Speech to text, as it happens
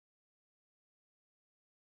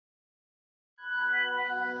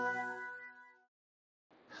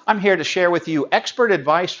I'm here to share with you expert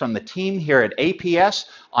advice from the team here at APS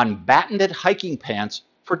on battened hiking pants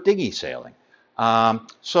for dinghy sailing.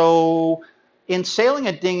 So in sailing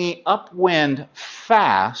a dinghy upwind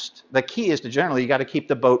fast, the key is to generally you got to keep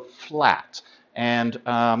the boat flat. And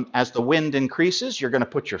as the wind increases, you're going to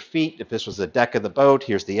put your feet, if this was the deck of the boat,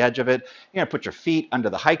 here's the edge of it, you're going to put your feet under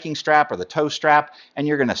the hiking strap or the tow strap, and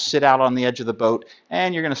you're going to sit out on the edge of the boat,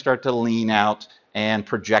 and you're going to start to lean out and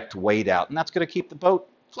project weight out. And that's going to keep the boat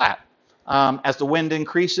flat. As the wind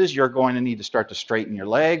increases, you're going to need to start to straighten your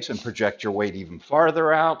legs and project your weight even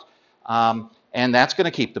farther out. And that's going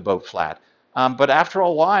to keep the boat flat. But after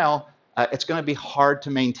a while, it's going to be hard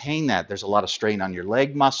to maintain that. There's a lot of strain on your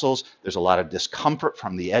leg muscles. There's a lot of discomfort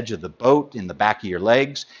from the edge of the boat in the back of your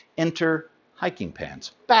legs. Enter hiking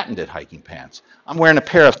pants, battened hiking pants. I'm wearing a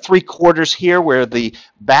pair of 3/4 here where the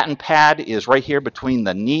batten pad is right here between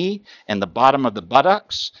the knee and the bottom of the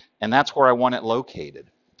buttocks, and that's where I want it located.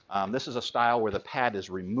 This is a style where the pad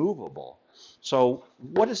is removable. So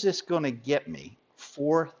what is this going to get me?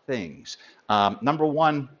 4 things. Number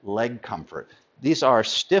one, leg comfort. These are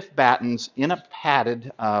stiff battens in a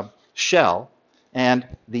padded shell, and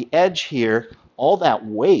the edge here, all that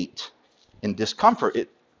weight and discomfort,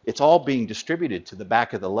 it's all being distributed to the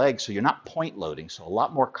back of the leg, so you're not point loading, so a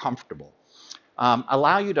lot more comfortable.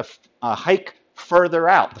 Allow you to hike further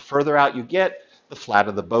out. The further out you get, the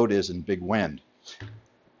flatter the boat is in big wind.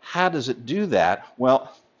 How does it do that?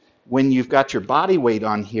 Well, when you've got your body weight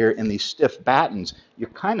on here in these stiff battens, you're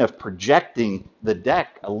kind of projecting the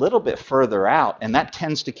deck a little bit further out, and that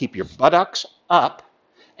tends to keep your buttocks up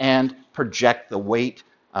and project the weight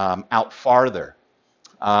out farther.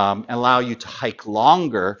 Allow you to hike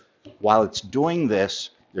longer while it's doing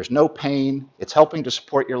this. There's no pain. It's helping to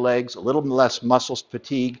support your legs, a little less muscle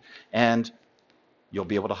fatigue, and you'll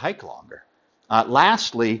be able to hike longer.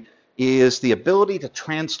 Lastly, is the ability to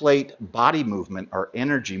translate body movement or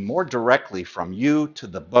energy more directly from you to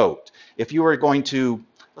the boat. If you were going to,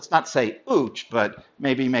 let's not say ooch, but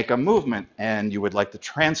maybe make a movement and you would like to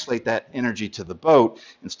translate that energy to the boat,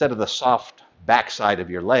 instead of the soft backside of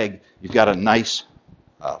your leg, you've got a nice,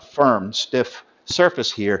 firm, stiff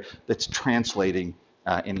surface here that's translating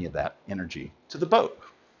any of that energy to the boat.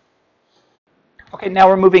 Okay, now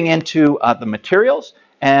we're moving into the materials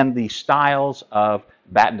and the styles of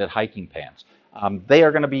battened hiking pants. They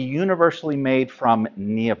are going to be universally made from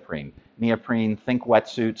neoprene. Neoprene, think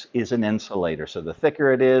wetsuits, is an insulator. So the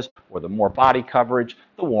thicker it is, or the more body coverage,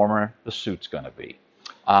 the warmer the suit's going to be.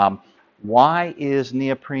 Why is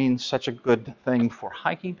neoprene such a good thing for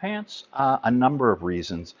hiking pants? A number of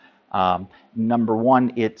reasons. Number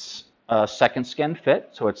one, it's a second skin fit,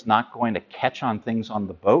 so it's not going to catch on things on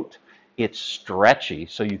the boat. It's stretchy,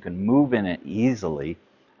 so you can move in it easily.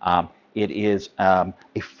 It is a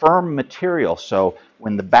firm material, so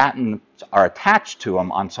when the battens are attached to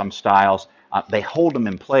them on some styles, they hold them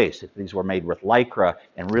in place. If these were made with Lycra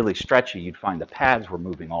and really stretchy, you'd find the pads were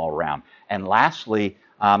moving all around. And lastly,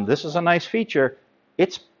 this is a nice feature,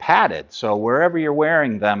 it's padded, so wherever you're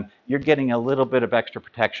wearing them, you're getting a little bit of extra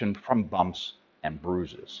protection from bumps and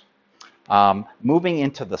bruises. Moving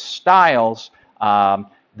into the styles,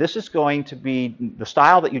 this is going to be, the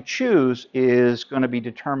style that you choose is going to be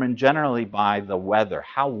determined generally by the weather.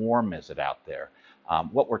 How warm is it out there?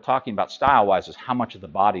 What we're talking about style-wise is how much of the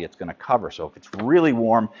body it's going to cover. So if it's really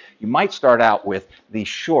warm, you might start out with these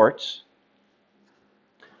shorts.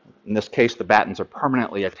 In this case, the battens are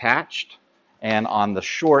permanently attached. And on the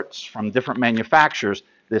shorts from different manufacturers,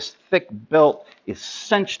 this thick belt is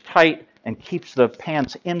cinched tight and keeps the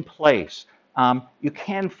pants in place. You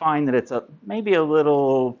can find that it's maybe a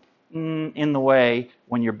little in the way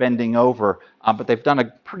when you're bending over, but they've done a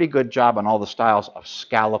pretty good job on all the styles of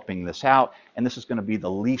scalloping this out, and this is going to be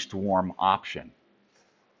the least warm option.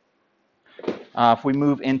 If we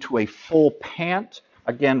move into a full pant,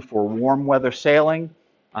 again for warm weather sailing,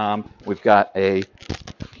 we've got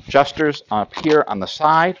adjusters up here on the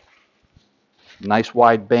side, nice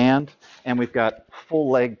wide band, and we've got full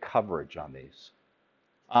leg coverage on these.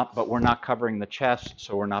 But we're not covering the chest,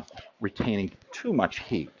 so we're not retaining too much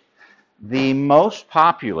heat. The most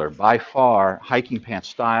popular, by far, hiking pant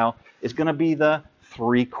style is going to be the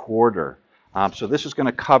 3/4. So this is going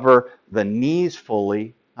to cover the knees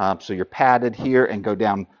fully, so you're padded here and go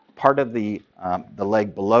down part of the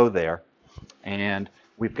leg below there. And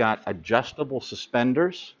we've got adjustable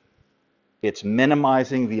suspenders. It's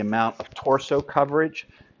minimizing the amount of torso coverage.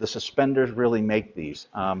 The suspenders really make these.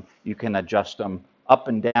 You can adjust them up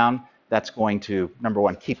and down. That's going to, number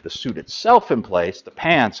one, keep the suit itself in place, the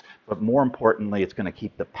pants, but more importantly, it's going to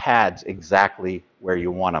keep the pads exactly where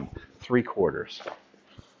you want them, 3/4.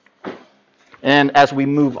 And as we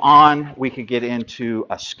move on, we could get into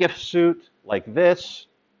a skiff suit like this,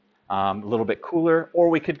 a little bit cooler, or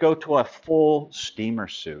we could go to a full steamer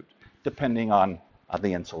suit, depending on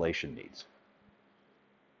the insulation needs.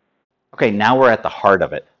 Okay, now we're at the heart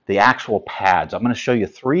of it, the actual pads. I'm going to show you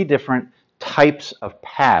three different types of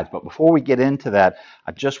pads, but before we get into that,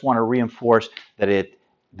 I just want to reinforce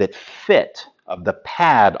that fit of the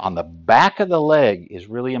pad on the back of the leg is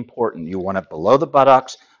really important. You want it below the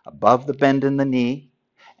buttocks, above the bend in the knee,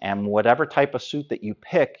 and whatever type of suit that you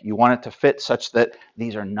pick, you want it to fit such that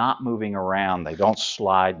these are not moving around. They don't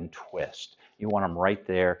slide and twist. You want them right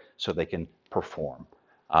there so they can perform.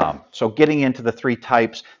 So getting into the three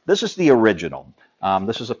types, this is the original.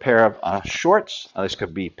 This is a pair of shorts. This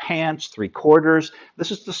could be pants, 3/4.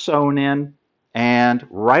 This is the sewn in. And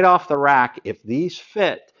right off the rack, if these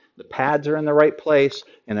fit, the pads are in the right place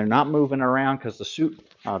and they're not moving around because the suit,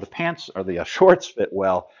 the pants or the shorts fit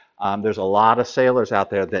well. There's a lot of sailors out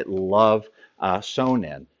there that love sewn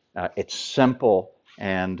in. It's simple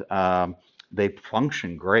and they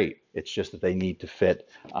function great. It's just that they need to fit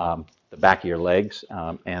the back of your legs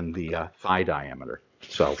and the thigh diameter.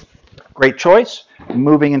 So great choice.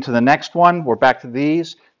 Moving into the next one, we're back to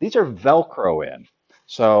these. These are Velcro in.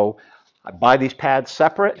 So I buy these pads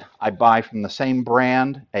separate. I buy from the same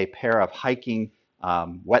brand a pair of hiking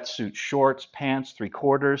wetsuit shorts, pants,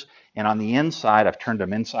 3/4. And on the inside, I've turned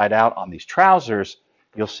them inside out on these trousers.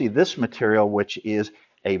 You'll see this material, which is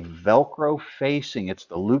a Velcro facing. It's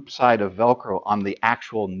the loop side of Velcro on the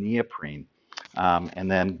actual neoprene. And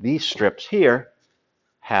then these strips here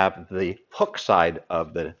have the hook side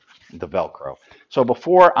of the Velcro. So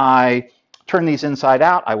before I turn these inside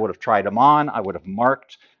out, I would have tried them on. I would have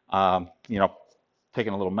marked,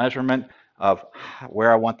 taken a little measurement of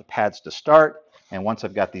where I want the pads to start. And once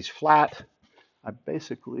I've got these flat, I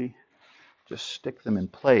basically just stick them in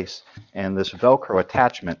place. And this Velcro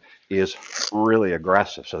attachment is really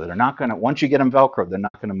aggressive. So they're not going to, once you get them Velcro, they're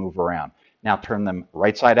not going to move around. Now turn them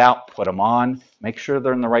right side out, put them on, make sure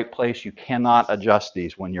they're in the right place. You cannot adjust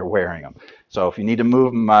these when you're wearing them. So if you need to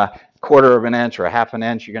move them a 1/4 of an inch or a 1/2 an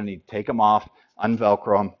inch, you're going to need to take them off,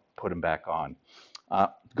 unvelcro them, put them back on.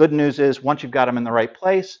 Good news is once you've got them in the right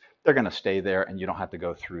place, they're going to stay there and you don't have to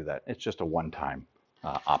go through that. It's just a one-time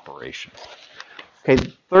operation. Okay,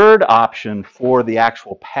 the third option for the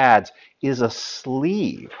actual pads is a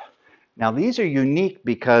sleeve. Now these are unique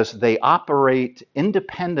because they operate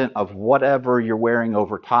independent of whatever you're wearing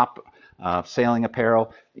over top sailing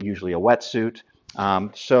apparel, usually a wetsuit.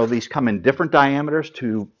 So these come in different diameters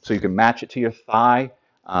so you can match it to your thigh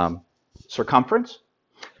circumference.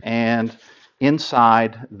 And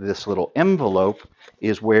inside this little envelope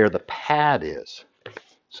is where the pad is.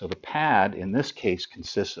 So the pad in this case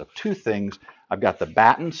consists of two things. I've got the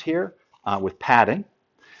battens here with padding,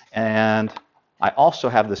 and I also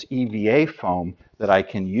have this EVA foam that I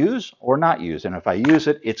can use or not use. And if I use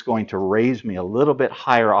it, it's going to raise me a little bit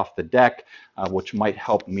higher off the deck, which might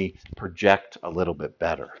help me project a little bit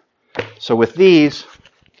better. So with these,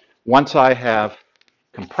 once I have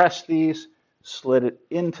compressed these, slid it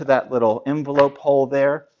into that little envelope hole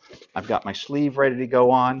there, I've got my sleeve ready to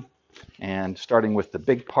go on. And starting with the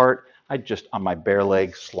big part, I just, on my bare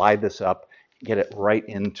leg, slide this up, get it right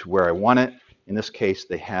into where I want it. In this case,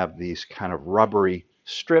 they have these kind of rubbery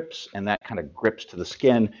strips, and that kind of grips to the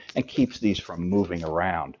skin and keeps these from moving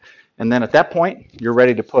around. And then at that point, you're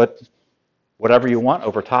ready to put whatever you want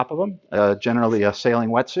over top of them, generally a sailing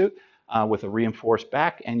wetsuit with a reinforced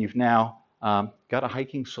back, and you've now got a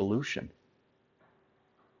hiking solution.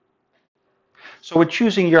 So with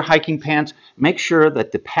choosing your hiking pants, make sure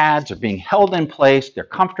that the pads are being held in place, they're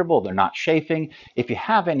comfortable, they're not chafing. If you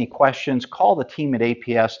have any questions, call the team at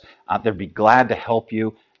APS. They'd be glad to help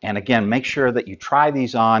you. And again, make sure that you try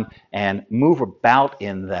these on and move about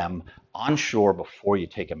in them on shore before you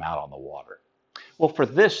take them out on the water. Well, for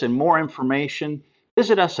this and more information,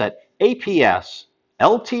 visit us at apsltd.com.